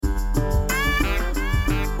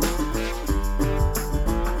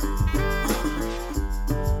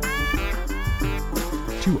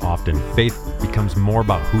Too often, faith becomes more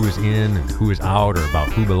about who is in and who is out, or about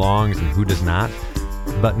who belongs and who does not.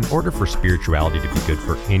 But in order for spirituality to be good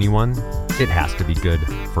for anyone, it has to be good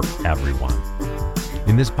for everyone.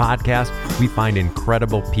 In this podcast, we find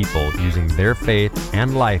incredible people using their faith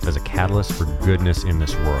and life as a catalyst for goodness in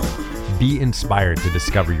this world. Be inspired to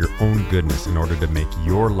discover your own goodness in order to make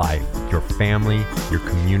your life, your family, your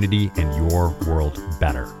community, and your world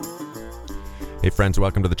better. Hey friends,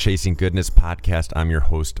 welcome to the Chasing Goodness podcast. I'm your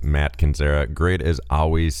host, Matt Kinzera. Great as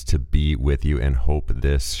always to be with you and hope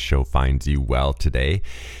this show finds you well today.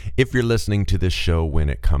 If you're listening to this show when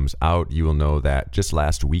it comes out, you will know that just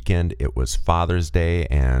last weekend it was Father's Day.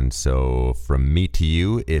 And so from me to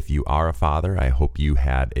you, if you are a father, I hope you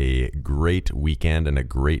had a great weekend and a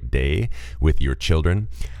great day with your children.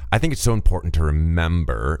 I think it's so important to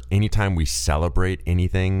remember anytime we celebrate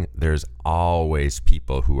anything, there's always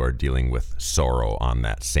people who are dealing with sorrow on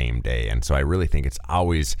that same day. And so I really think it's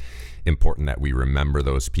always important that we remember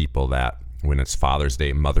those people, that when it's Father's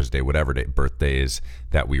Day, Mother's Day, whatever day, birthdays,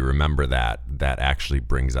 that we remember that actually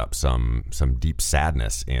brings up some deep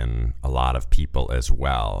sadness in a lot of people as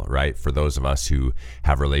well, right? For those of us who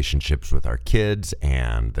have relationships with our kids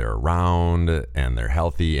and they're around and they're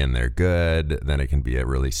healthy and they're good, then it can be a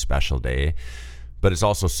really special day. But it's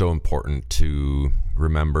also so important to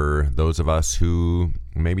remember those of us who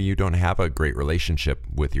maybe you don't have a great relationship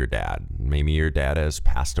with your dad. Maybe your dad has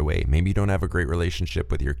passed away. Maybe you don't have a great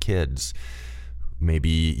relationship with your kids. Maybe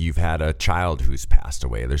you've had a child who's passed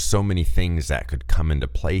away. There's so many things that could come into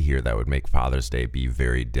play here that would make Father's Day be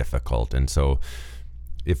very difficult. And so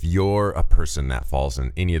if you're a person that falls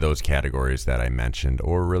in any of those categories that I mentioned,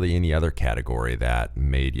 or really any other category that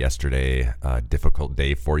made yesterday a difficult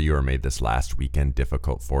day for you, or made this last weekend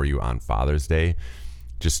difficult for you on Father's Day,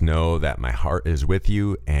 just know that my heart is with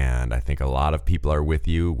you. And I think a lot of people are with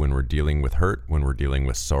you when we're dealing with hurt, when we're dealing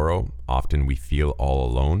with sorrow. Often we feel all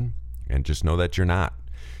alone, and just know that you're not.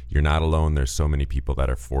 You're not alone. There's so many people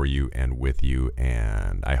that are for you and with you.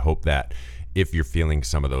 And I hope that if you're feeling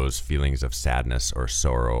some of those feelings of sadness or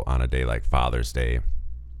sorrow on a day like Father's Day,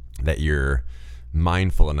 that you're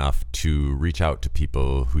mindful enough to reach out to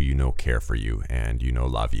people who you know care for you and you know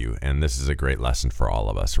love you. And this is a great lesson for all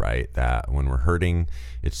of us, right? That when we're hurting,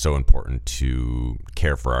 it's so important to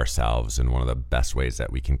care for ourselves. And one of the best ways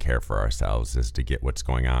that we can care for ourselves is to get what's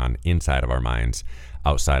going on inside of our minds,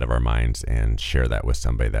 outside of our minds, and share that with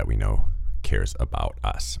somebody that we know cares about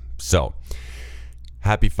us. So,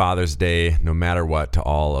 happy Father's Day, no matter what, to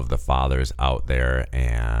all of the fathers out there.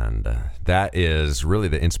 And that is really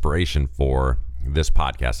the inspiration for this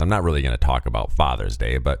podcast. I'm not really going to talk about Father's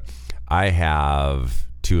Day, but I have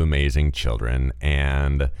two amazing children.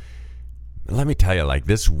 And let me tell you, like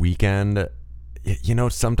this weekend, you know,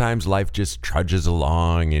 sometimes life just trudges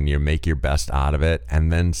along and you make your best out of it.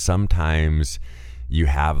 And then sometimes you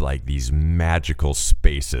have like these magical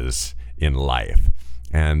spaces in life.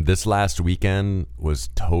 And this last weekend was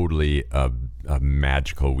totally a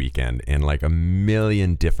magical weekend in like a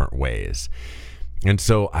million different ways. And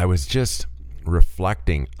so I was just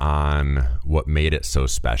reflecting on what made it so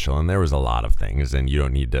special. And there was a lot of things, and you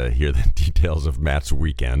don't need to hear the details of Matt's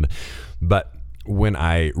weekend. But when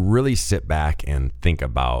I really sit back and think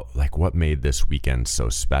about like what made this weekend so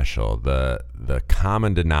special, the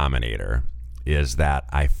common denominator is that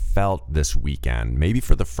I felt this weekend, maybe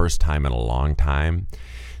for the first time in a long time,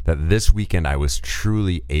 that this weekend I was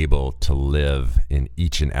truly able to live in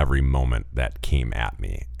each and every moment that came at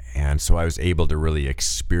me. And so I was able to really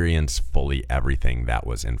experience fully everything that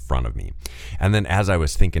was in front of me. And then as I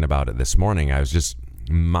was thinking about it this morning, I was just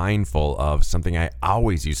mindful of something I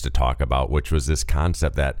always used to talk about, which was this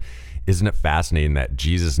concept that, isn't it fascinating that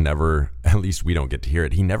Jesus never, at least we don't get to hear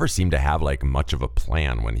it, he never seemed to have like much of a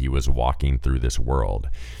plan when he was walking through this world.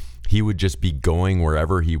 He would just be going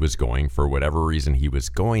wherever he was going for whatever reason he was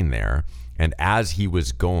going there. And as he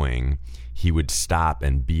was going, he would stop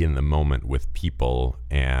and be in the moment with people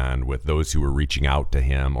and with those who were reaching out to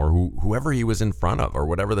him, or whoever he was in front of, or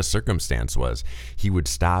whatever the circumstance was. He would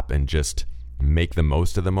stop and just make the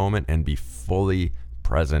most of the moment and be fully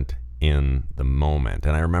present in the moment.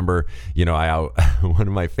 And I remember, you know, one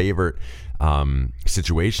of my favorite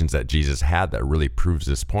situations that Jesus had that really proves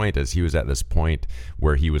this point is he was at this point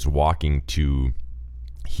where he was walking to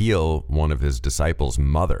heal one of his disciples'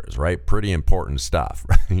 mothers, right? Pretty important stuff.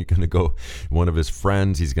 Right? You're going to go, one of his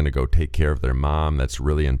friends, he's going to go take care of their mom. That's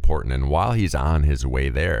really important. And while he's on his way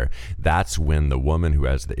there, that's when the woman who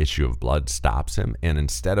has the issue of blood stops him. And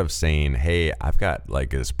instead of saying, hey, I've got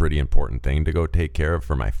like this pretty important thing to go take care of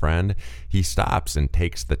for my friend, he stops and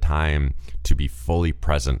takes the time to be fully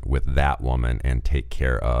present with that woman and take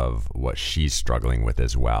care of what she's struggling with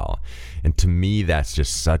as well. And to me, that's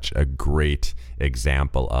just such a great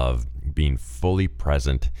example of being fully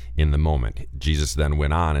present in the moment. Jesus then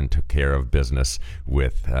went on and took care of business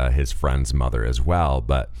with his friend's mother as well.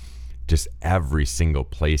 But just every single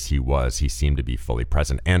place he was, he seemed to be fully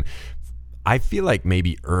present. And I feel like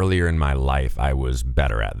maybe earlier in my life, I was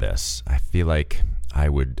better at this. I feel like I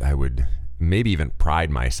would maybe even pride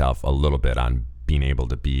myself a little bit on being able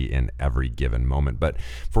to be in every given moment. But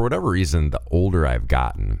for whatever reason, the older I've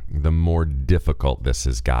gotten, the more difficult this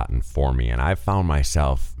has gotten for me. And I've found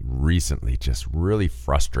myself recently just really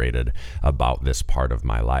frustrated about this part of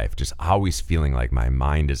my life, just always feeling like my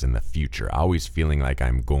mind is in the future, always feeling like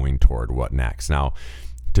I'm going toward what next. Now,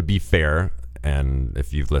 to be fair, and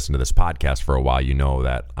if you've listened to this podcast for a while, you know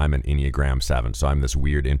that I'm an Enneagram 7. So I'm this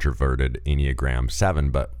weird introverted Enneagram 7,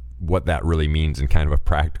 but what that really means in kind of a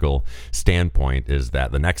practical standpoint is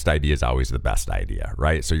that the next idea is always the best idea,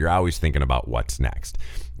 right? So you're always thinking about what's next.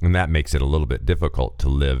 And that makes it a little bit difficult to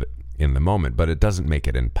live in the moment, but it doesn't make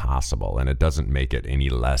it impossible, and it doesn't make it any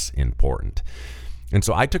less important. And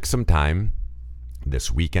so I took some time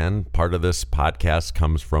this weekend. Part of this podcast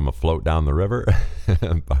comes from a float down the river.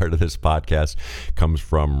 Part of this podcast comes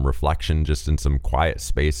from reflection, just in some quiet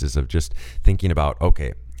spaces of just thinking about,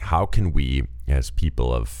 okay, how can we, as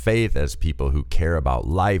people of faith, as people who care about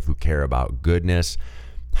life, who care about goodness,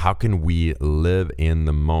 how can we live in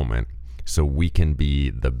the moment so we can be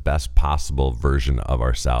the best possible version of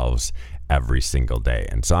ourselves every single day?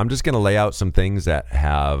 And so I'm just going to lay out some things that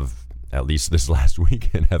have, at least this last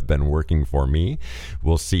weekend, have been working for me.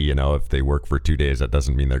 We'll see, if they work for 2 days, that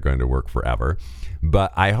doesn't mean they're going to work forever.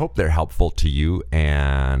 But I hope they're helpful to you,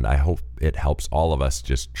 and I hope it helps all of us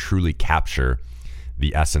just truly capture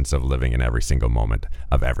the essence of living in every single moment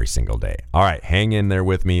of every single day. All right, hang in there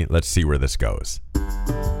with me. Let's see where this goes.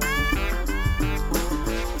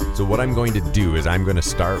 So what I'm going to do is I'm going to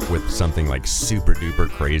start with something like super duper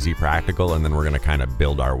crazy practical, and then we're going to kind of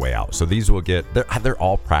build our way out. So these will they're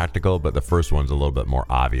all practical, but the first one's a little bit more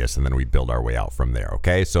obvious, and then we build our way out from there,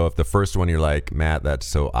 okay? So if the first one you're like, Matt, that's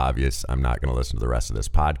so obvious, I'm not going to listen to the rest of this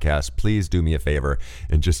podcast, please do me a favor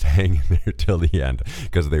and just hang in there till the end,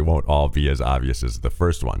 because they won't all be as obvious as the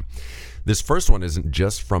first one. This first one isn't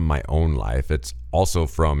just from my own life. It's also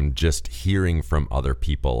from just hearing from other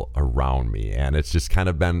people around me. And it's just kind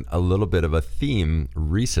of been a little bit of a theme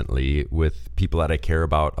recently with people that I care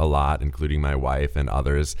about a lot, including my wife and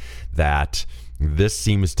others, that this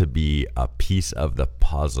seems to be a piece of the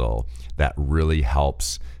puzzle that really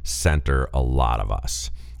helps center a lot of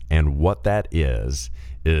us. And what that is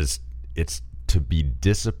it's to be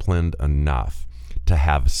disciplined enough to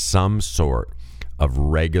have some sort of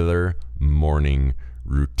regular morning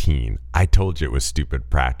routine. I told you it was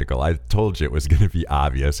stupid practical. I told you it was going to be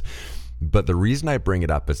obvious. But the reason I bring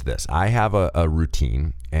it up is this. I have a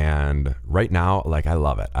routine, and right now, I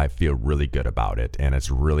love it. I feel really good about it, and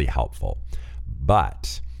it's really helpful.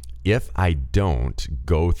 But if I don't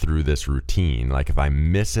go through this routine, if I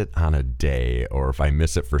miss it on a day, or if I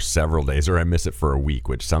miss it for several days, or I miss it for a week,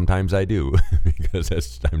 which sometimes I do because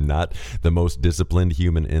I'm not the most disciplined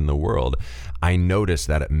human in the world, I notice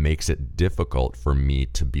that it makes it difficult for me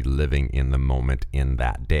to be living in the moment in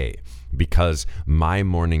that day, because my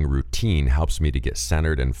morning routine helps me to get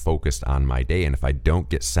centered and focused on my day. And if I don't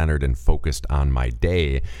get centered and focused on my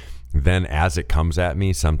day, then as it comes at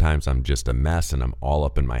me, sometimes I'm just a mess and I'm all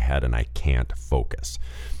up in my head and I can't focus.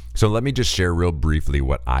 So let me just share real briefly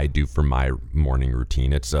what I do for my morning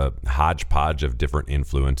routine. It's a hodgepodge of different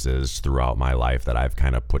influences throughout my life that I've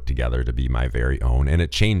kind of put together to be my very own. And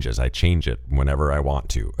it changes. I change it whenever I want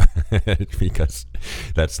to because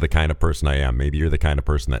that's the kind of person I am. Maybe you're the kind of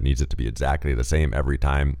person that needs it to be exactly the same every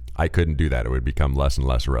time. I couldn't do that. It would become less and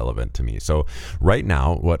less relevant to me. So right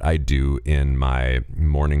now, what I do in my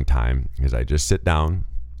morning time is I just sit down,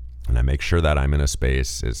 and I make sure that I'm in a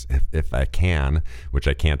space, if I can, which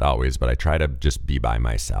I can't always, but I try to just be by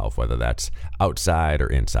myself, whether that's outside or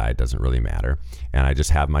inside, doesn't really matter. And I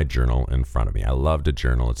just have my journal in front of me. I love to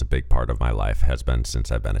journal. It's a big part of my life, has been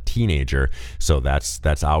since I've been a teenager. So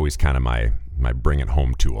that's always kind of my bring it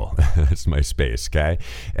home tool. It's my space, okay?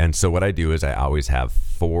 And so what I do is I always have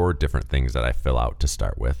 4 different things that I fill out to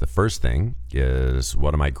start with. The first thing is,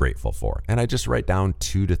 what am I grateful for? And I just write down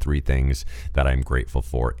 2 to 3 things that I'm grateful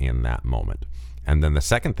for in that moment. And then the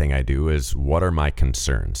second thing I do is, what are my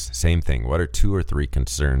concerns? Same thing. What are 2 or 3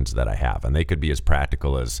 concerns that I have? And they could be as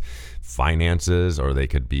practical as finances, or they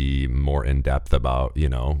could be more in depth about,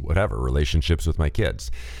 whatever, relationships with my kids.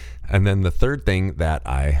 And then the third thing that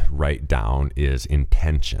I write down is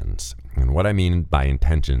intentions. And what I mean by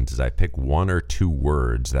intentions is I pick 1 or 2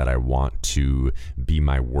 words that I want to be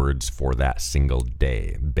my words for that single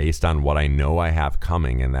day. Based on what I know I have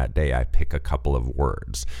coming in that day, I pick a couple of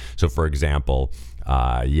words. So for example,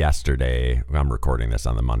 yesterday, I'm recording this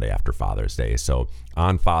on the Monday after Father's Day. So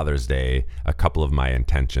on Father's Day, a couple of my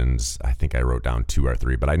intentions, I think I wrote down 2 or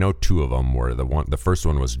 3, but I know 2 of them were the first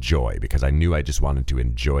one was joy, because I knew I just wanted to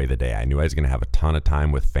enjoy the day. I knew I was going to have a ton of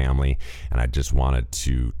time with family, and I just wanted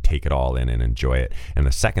to take it all in and enjoy it. And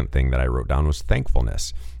the second thing that I wrote down was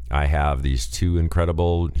thankfulness. I have these 2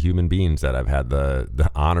 incredible human beings that I've had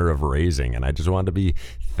the honor of raising, and I just wanted to be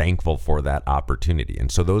thankful for that opportunity. And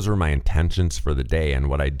so those are my intentions for the day. And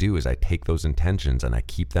what I do is I take those intentions and I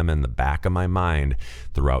keep them in the back of my mind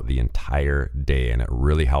throughout the entire day. And it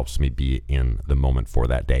really helps me be in the moment for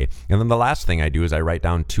that day. And then the last thing I do is I write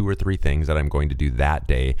down 2 or 3 things that I'm going to do that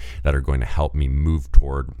day that are going to help me move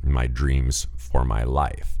toward my dreams for my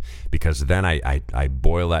life. Because then I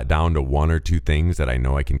boil that down to 1 or 2 things that I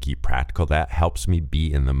know I can keep practical. That helps me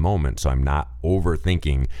be in the moment, so I'm not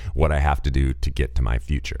overthinking what I have to do to get to my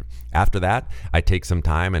future. After that, I take some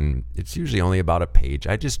time, and it's usually only about a page.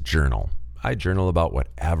 I just journal. I journal about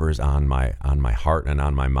whatever's on my heart and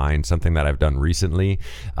on my mind. Something that I've done recently,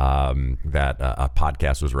 that a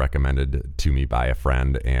podcast was recommended to me by a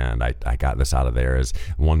friend, and I got this out of there. Is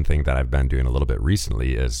one thing that I've been doing a little bit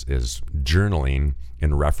recently is journaling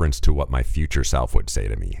in reference to what my future self would say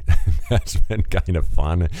to me. That's been kind of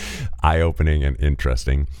fun, eye-opening, and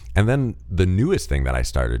interesting. And then the newest thing that I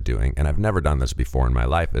started doing, and I've never done this before in my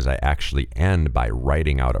life, is I actually end by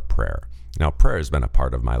writing out a prayer. Now, prayer has been a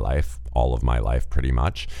part of my life, all of my life pretty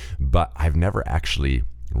much, but I've never actually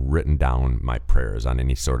written down my prayers on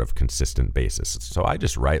any sort of consistent basis. So I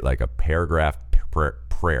just write like a paragraph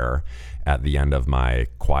prayer at the end of my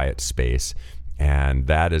quiet space, and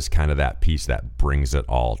that is kind of that piece that brings it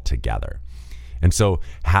all together. And so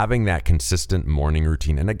having that consistent morning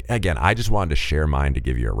routine, and again, I just wanted to share mine to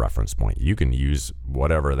give you a reference point. You can use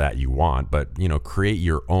whatever that you want, but create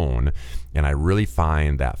your own. And I really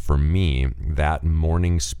find that for me, that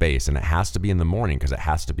morning space, and it has to be in the morning because it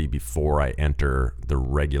has to be before I enter the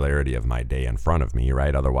regularity of my day in front of me,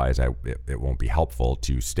 right? Otherwise, it won't be helpful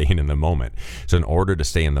to staying in the moment. So in order to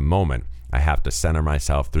stay in the moment, I have to center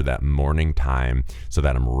myself through that morning time so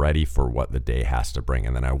that I'm ready for what the day has to bring.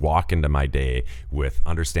 And then I walk into my day with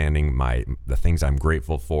understanding the things I'm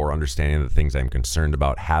grateful for, understanding the things I'm concerned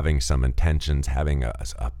about, having some intentions, having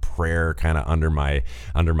a prayer kind of under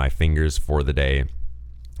my fingers for the day.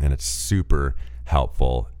 And it's super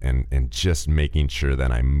helpful and just making sure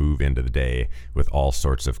that I move into the day with all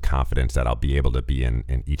sorts of confidence that I'll be able to be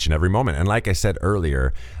in each and every moment. And like I said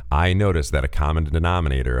earlier, I notice that a common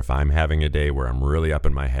denominator, if I'm having a day where I'm really up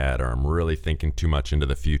in my head or I'm really thinking too much into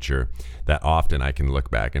the future, that often I can look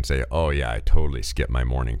back and say, oh yeah, I totally skipped my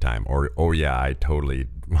morning time, or oh yeah, I totally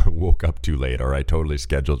woke up too late, or I totally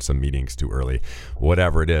scheduled some meetings too early.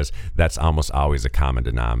 Whatever it is, that's almost always a common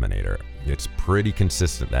denominator. It's pretty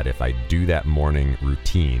consistent that if I do that morning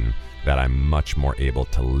routine, that I'm much more able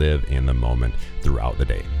to live in the moment throughout the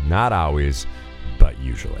day. Not always, but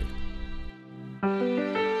usually.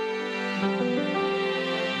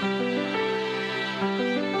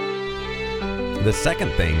 The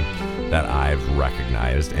second thing that I've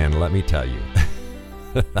recognized, and let me tell you,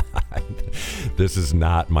 this is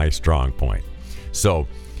not my strong point. So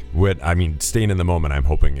staying in the moment, I'm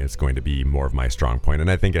hoping it's going to be more of my strong point, and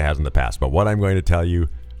I think it has in the past. But what I'm going to tell you,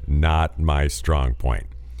 not my strong point.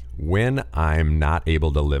 When I'm not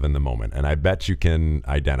able to live in the moment, and I bet you can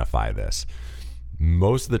identify this,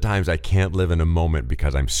 most of the times I can't live in a moment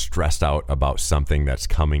because I'm stressed out about something that's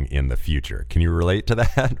coming in the future. Can you relate to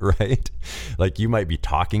that, right? Like you might be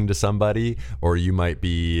talking to somebody, or you might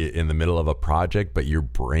be in the middle of a project, but your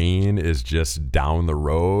brain is just down the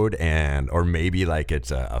road, or maybe like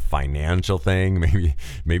it's a financial thing.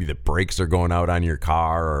 Maybe the brakes are going out on your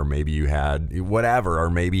car, or maybe you had whatever,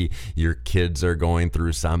 or maybe your kids are going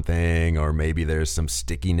through something, or maybe there's some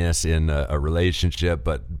stickiness in a relationship,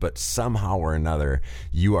 but somehow or another, where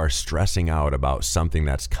you are stressing out about something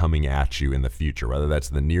that's coming at you in the future, whether that's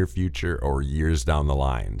the near future or years down the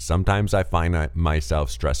line. Sometimes I find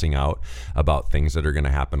myself stressing out about things that are going to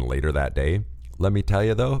happen later that day. Let me tell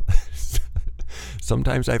you though,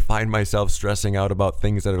 sometimes I find myself stressing out about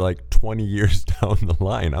things that are like 20 years down the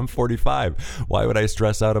line. I'm 45. Why would I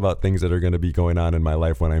stress out about things that are going to be going on in my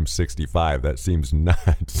life when I'm 65? That seems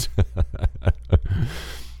nuts.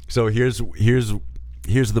 So here's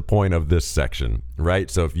the point of this section, right?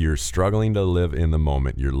 So if you're struggling to live in the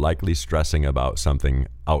moment, you're likely stressing about something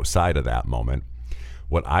outside of that moment.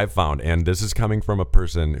 What I've found, and this is coming from a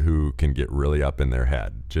person who can get really up in their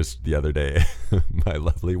head. Just the other day, my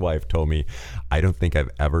lovely wife told me, I don't think I've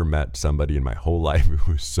ever met somebody in my whole life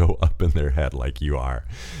who was so up in their head like you are.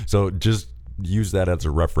 So just use that as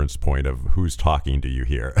a reference point of who's talking to you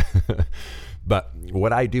here. But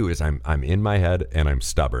what I do is I'm in my head and I'm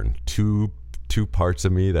stubborn. Two parts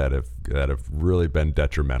of me that have really been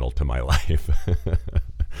detrimental to my life.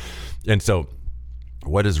 And so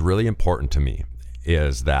what is really important to me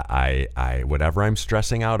is that I whatever I'm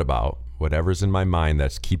stressing out about, whatever's in my mind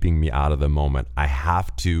that's keeping me out of the moment, I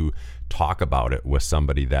have to talk about it with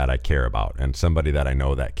somebody that I care about and somebody that I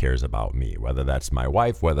know that cares about me, whether that's my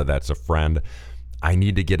wife, whether that's a friend. I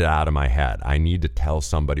need to get it out of my head. I need to tell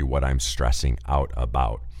somebody what I'm stressing out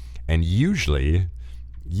about. And usually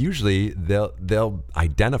they'll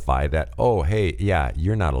identify that, oh, hey, yeah,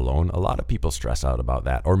 you're not alone. A lot of people stress out about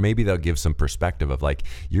that. Or maybe they'll give some perspective of like,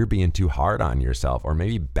 you're being too hard on yourself, or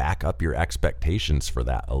maybe back up your expectations for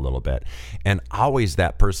that a little bit. And always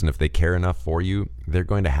that person, if they care enough for you, they're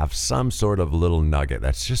going to have some sort of little nugget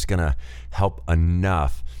that's just going to help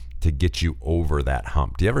enough to get you over that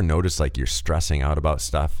hump. Do you ever notice like you're stressing out about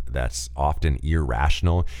stuff that's often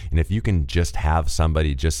irrational? And if you can just have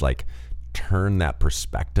somebody just like turn that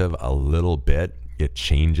perspective a little bit, it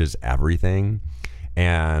changes everything.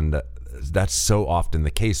 And that's so often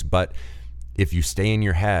the case. But if you stay in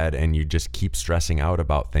your head and you just keep stressing out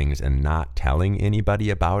about things and not telling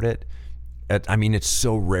anybody about it, I mean, it's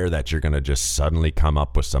so rare that you're going to just suddenly come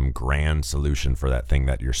up with some grand solution for that thing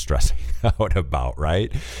that you're stressing out about,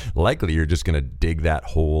 right? Likely you're just going to dig that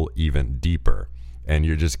hole even deeper. And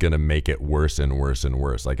you're just going to make it worse and worse and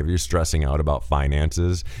worse. Like if you're stressing out about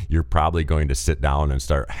finances, you're probably going to sit down and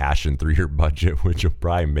start hashing through your budget, which will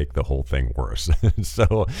probably make the whole thing worse.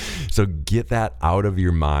 So get that out of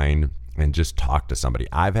your mind and just talk to somebody.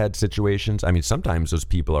 I've had situations, I mean, sometimes those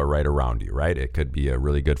people are right around you, right? It could be a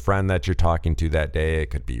really good friend that you're talking to that day. It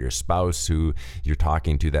could be your spouse who you're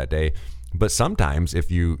talking to that day. But sometimes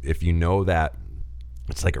if you know that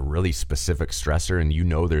it's like a really specific stressor and you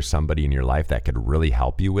know there's somebody in your life that could really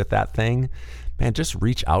help you with that thing, man, just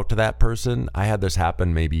reach out to that person. I had this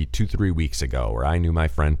happen maybe 2-3 weeks ago where I knew my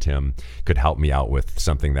friend Tim could help me out with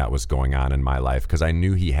something that was going on in my life because I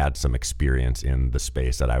knew he had some experience in the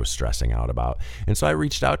space that I was stressing out about. And so I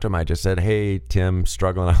reached out to him. I just said, hey, Tim,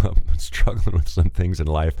 struggling with some things in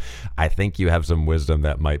life. I think you have some wisdom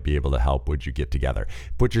that might be able to help. Would you get together?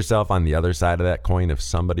 Put yourself on the other side of that coin. If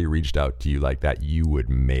somebody reached out to you like that, you would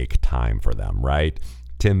make time for them, right?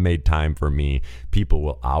 Tim made time for me. People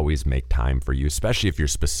will always make time for you, especially if you're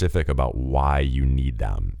specific about why you need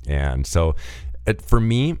them. And so for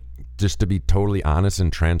me, just to be totally honest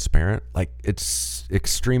and transparent, like it's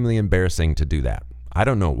extremely embarrassing to do that. I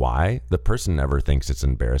don't know why. The person never thinks it's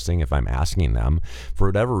embarrassing if I'm asking them. For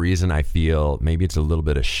whatever reason, I feel maybe it's a little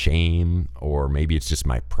bit of shame or maybe it's just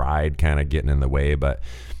my pride kind of getting in the way. But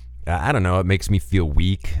I don't know. It makes me feel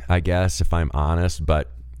weak, I guess, if I'm honest.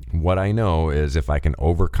 But what I know is if I can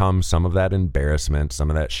overcome some of that embarrassment, some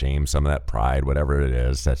of that shame, some of that pride, whatever it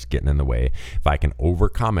is that's getting in the way, if I can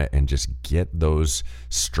overcome it and just get those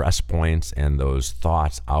stress points and those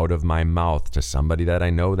thoughts out of my mouth to somebody that I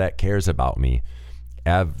know that cares about me,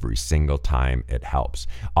 every single time it helps.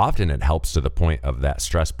 Often it helps to the point of that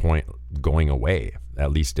stress point going away,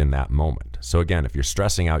 at least in that moment. So again, if you're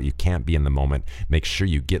stressing out, you can't be in the moment. Make sure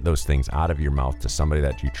you get those things out of your mouth to somebody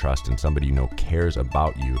that you trust and somebody you know cares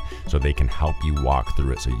about you so they can help you walk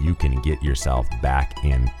through it so you can get yourself back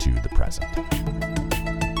into the present.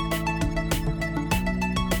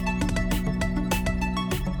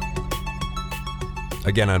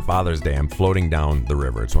 Again, on Father's Day, I'm floating down the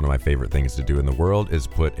river. It's one of my favorite things to do in the world is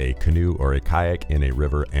put a canoe or a kayak in a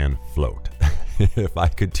river and float. If I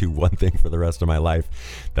could do one thing for the rest of my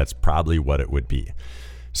life, that's probably what it would be.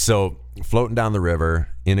 So floating down the river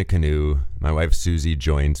in a canoe, my wife Susie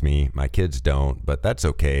joins me. My kids don't, but that's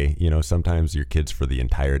okay. You know, sometimes your kids for the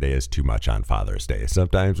entire day is too much on Father's Day.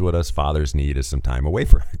 Sometimes what us fathers need is some time away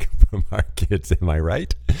from our kids. Am I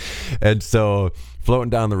right? And so floating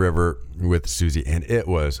down the river with Susie, and it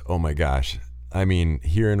was, oh my gosh, I mean,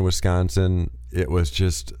 here in Wisconsin, it was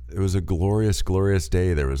a glorious, glorious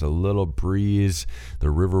day. There was a little breeze. The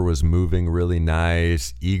river was moving really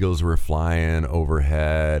nice. Eagles were flying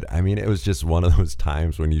overhead. I mean, it was just one of those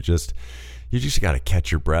times when you just got to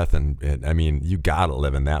catch your breath. And I mean, you got to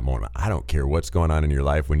live in that moment. I don't care what's going on in your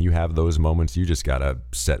life. When you have those moments, you just got to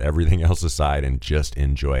set everything else aside and just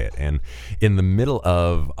enjoy it. And in the middle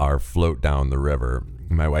of our float down the river,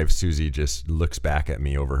 my wife, Susie, just looks back at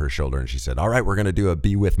me over her shoulder and she said, "All right, we're going to do a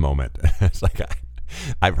be with moment." It's like,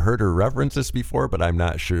 I've heard her reference this before, but I'm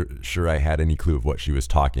not sure I had any clue of what she was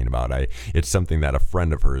talking about. It's something that a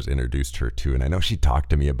friend of hers introduced her to, and I know she talked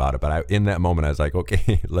to me about it, but in that moment, I was like,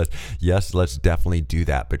 okay, let's definitely do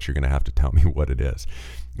that, but you're going to have to tell me what it is.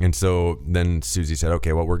 And so then Susie said,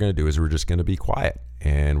 okay, what we're going to do is we're just going to be quiet,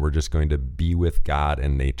 and we're just going to be with God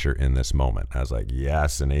and nature in this moment. I was like,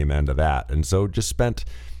 yes, and amen to that. And so just spent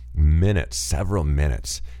several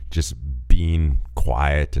minutes, just being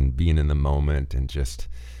quiet and being in the moment and just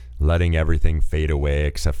letting everything fade away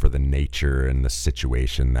except for the nature and the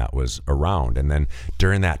situation that was around. And then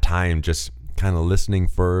during that time, just kind of listening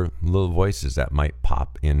for little voices that might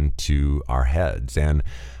pop into our heads. And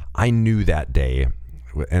I knew that day,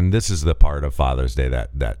 and this is the part of Father's Day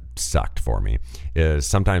that sucked for me, is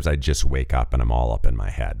sometimes I just wake up and I'm all up in my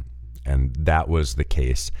head. And that was the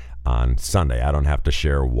case on Sunday. I don't have to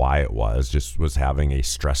share why it was, just was having a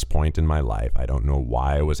stress point in my life. I don't know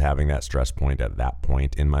why I was having that stress point at that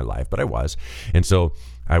point in my life, but I was. And so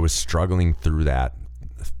I was struggling through that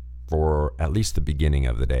for at least the beginning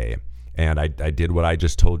of the day. And I did what I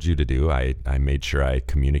just told you to do. I made sure I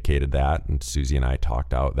communicated that, and Susie and I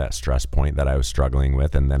talked out that stress point that I was struggling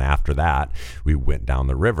with. And then after that, we went down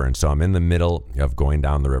the river. And so I'm in the middle of going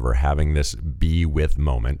down the river, having this be with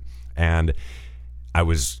moment. And I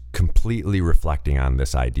was completely reflecting on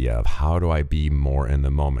this idea of how do I be more in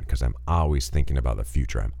the moment? Because I'm always thinking about the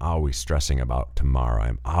future. I'm always stressing about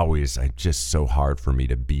tomorrow. It's just so hard for me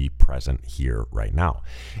to be present here right now.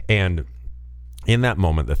 And in that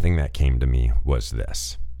moment, the thing that came to me was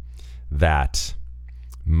this, that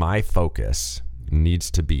my focus needs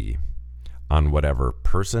to be on whatever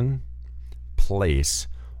person, place,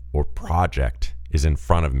 or project is in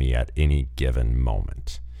front of me at any given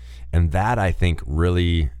moment. And that, I think,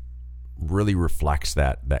 really reflects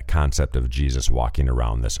that concept of Jesus walking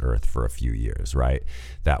around this earth for a few years, right?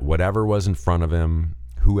 That whatever was in front of him,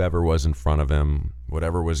 whoever was in front of him,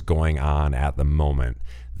 whatever was going on at the moment,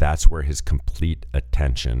 that's where his complete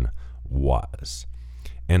attention was.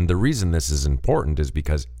 And the reason this is important is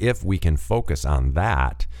because if we can focus on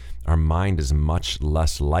that, our mind is much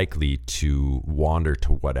less likely to wander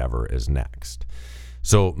to whatever is next.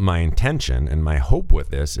 So my intention and my hope with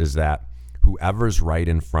this is that whoever's right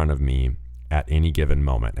in front of me at any given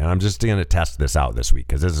moment, and I'm just going to test this out this week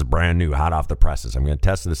because this is brand new, hot off the presses. I'm going to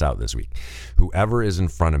test this out this week. Whoever is in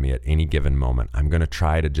front of me at any given moment, I'm going to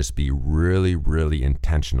try to just be really, really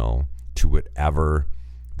intentional to whatever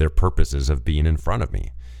their purpose is of being in front of me.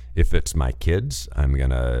 If it's my kids,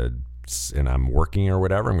 and I'm working or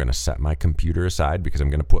whatever, I'm going to set my computer aside because I'm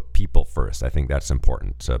going to put people first. I think that's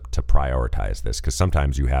important to prioritize this, because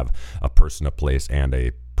sometimes you have a person, a place, and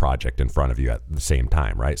a project in front of you at the same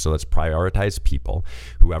time, right? So let's prioritize people.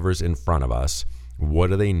 Whoever's in front of us, what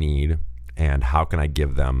do they need? And how can I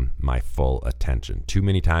give them my full attention? Too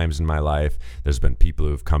many times in my life, there's been people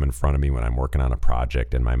who've come in front of me when I'm working on a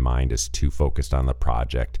project and my mind is too focused on the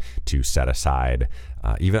project to set aside,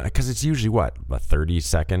 even because it's usually a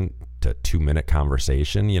 30-second to 2-minute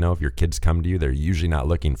conversation. If your kids come to you, they're usually not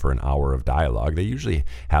looking for an hour of dialogue. They usually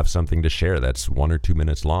have something to share that's 1 or 2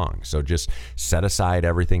 minutes long. So just set aside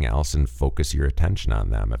everything else and focus your attention on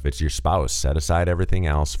them. If it's your spouse, set aside everything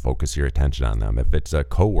else, focus your attention on them. If it's a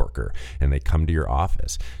coworker and they come to your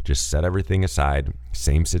office, just set everything aside.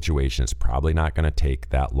 Same situation. It's probably not going to take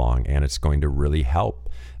that long, and it's going to really help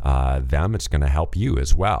them. It's going to help you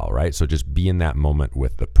as well, right? So just be in that moment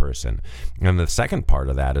with the person. And the second part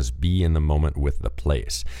of that is be in the moment with the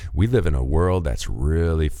place. We live in a world that's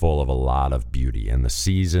really full of a lot of beauty, and the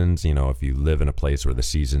seasons, if you live in a place where the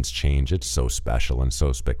seasons change, it's so special and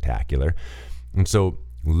so spectacular. And so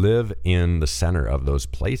live in the center of those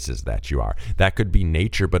places that you are. That could be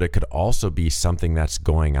nature, but it could also be something that's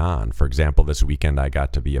going on. For example, this weekend I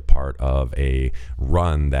got to be a part of a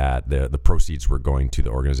run that the proceeds were going to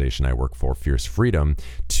the organization I work for, Fierce Freedom,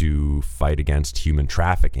 to fight against human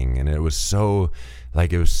trafficking. And it was so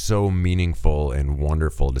meaningful and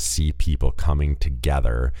wonderful to see people coming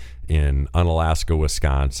together in Unalaska,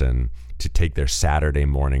 Wisconsin, to take their Saturday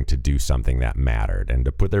morning to do something that mattered and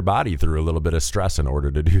to put their body through a little bit of stress in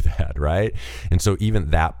order to do that, right? And so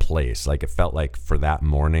even that place, it felt like for that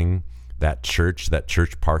morning, that church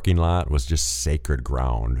parking lot was just sacred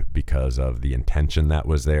ground because of the intention that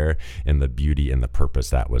was there and the beauty and the purpose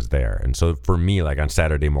that was there. And so for me, like on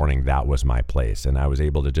Saturday morning, that was my place. And I was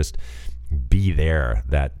able to just be there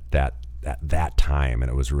that time,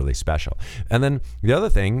 and it was really special. And then the other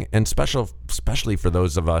thing, and especially for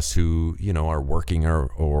those of us who, are working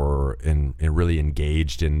or really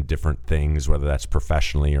engaged in different things, whether that's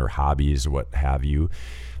professionally or hobbies, what have you,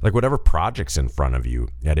 like whatever project's in front of you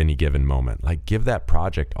at any given moment, like give that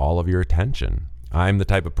project all of your attention. I'm the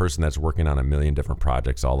type of person that's working on a million different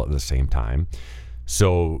projects all at the same time.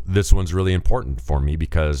 So this one's really important for me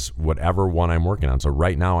because whatever one I'm working on. So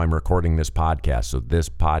right now I'm recording this podcast. So this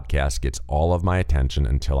podcast gets all of my attention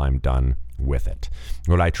until I'm done with it.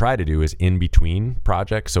 What I try to do is in between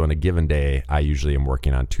projects. So in a given day, I usually am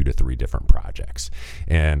working on 2 to 3 different projects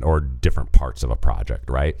or different parts of a project,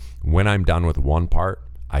 right? When I'm done with one part,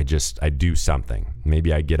 I do something.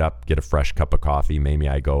 Maybe I get up, get a fresh cup of coffee. Maybe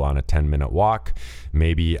I go on a 10-minute walk.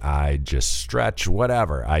 Maybe I just stretch,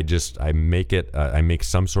 whatever. I make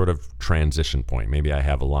some sort of transition point. Maybe I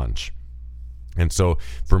have a lunch. And so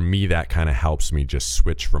for me, that kind of helps me just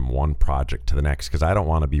switch from one project to the next, because I don't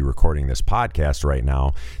want to be recording this podcast right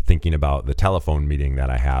now thinking about the telephone meeting that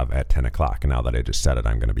I have at 10 o'clock. And now that I just said it,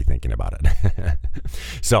 I'm going to be thinking about it.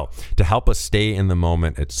 So to help us stay in the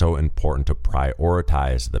moment, it's so important to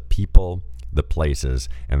prioritize the people, the places,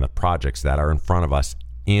 and the projects that are in front of us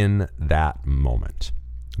in that moment.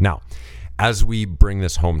 Now, as we bring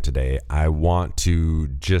this home today, I want to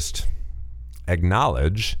just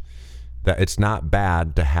acknowledge that it's not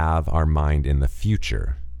bad to have our mind in the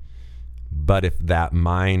future. But if that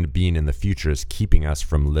mind being in the future is keeping us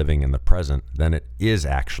from living in the present, then it is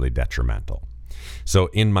actually detrimental. So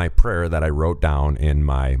in my prayer that I wrote down in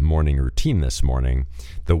my morning routine this morning,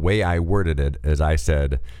 the way I worded it is I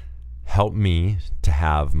said, help me to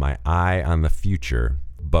have my eye on the future,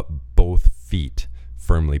 but both feet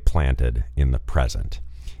firmly planted in the present.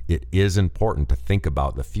 It is important to think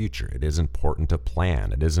about the future. It is important to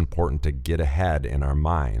plan. It is important to get ahead in our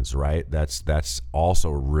minds, right? That's also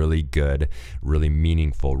really good, really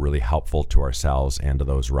meaningful, really helpful to ourselves and to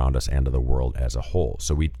those around us and to the world as a whole.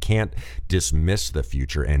 So we can't dismiss the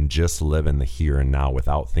future and just live in the here and now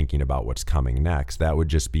without thinking about what's coming next. That would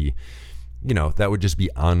just be,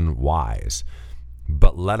 unwise.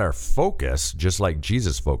 But let our focus, just like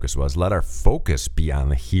Jesus' focus was, let our focus be on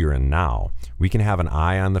the here and now. We can have an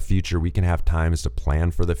eye on the future. We can have times to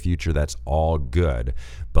plan for the future. That's all good.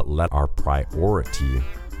 But let our priority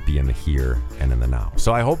be in the here and in the now.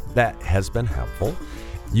 So I hope that has been helpful.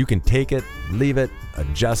 You can take it, leave it,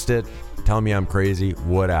 adjust it, tell me I'm crazy,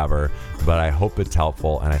 whatever. But I hope it's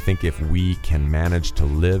helpful. And I think if we can manage to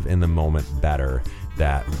live in the moment better,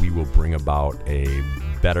 that we will bring about a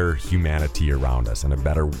better humanity around us and a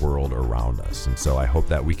better world around us. And so I hope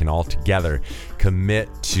that we can all together commit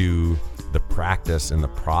to the practice and the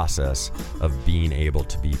process of being able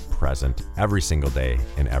to be present every single day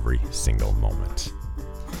in every single moment.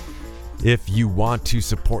 If you want to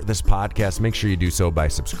support this podcast, make sure you do so by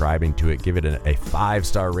subscribing to it. Give it a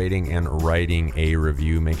 5-star rating and writing a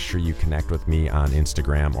review. Make sure you connect with me on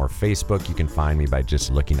Instagram or Facebook. You can find me by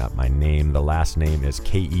just looking up my name. The last name is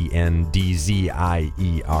Kendziera.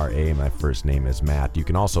 My first name is Matt. You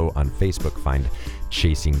can also on Facebook find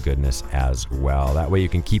Chasing Goodness as well. That way you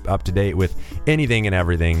can keep up to date with anything and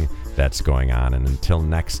everything that's going on. And until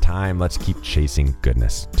next time, let's keep chasing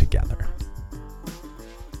goodness together.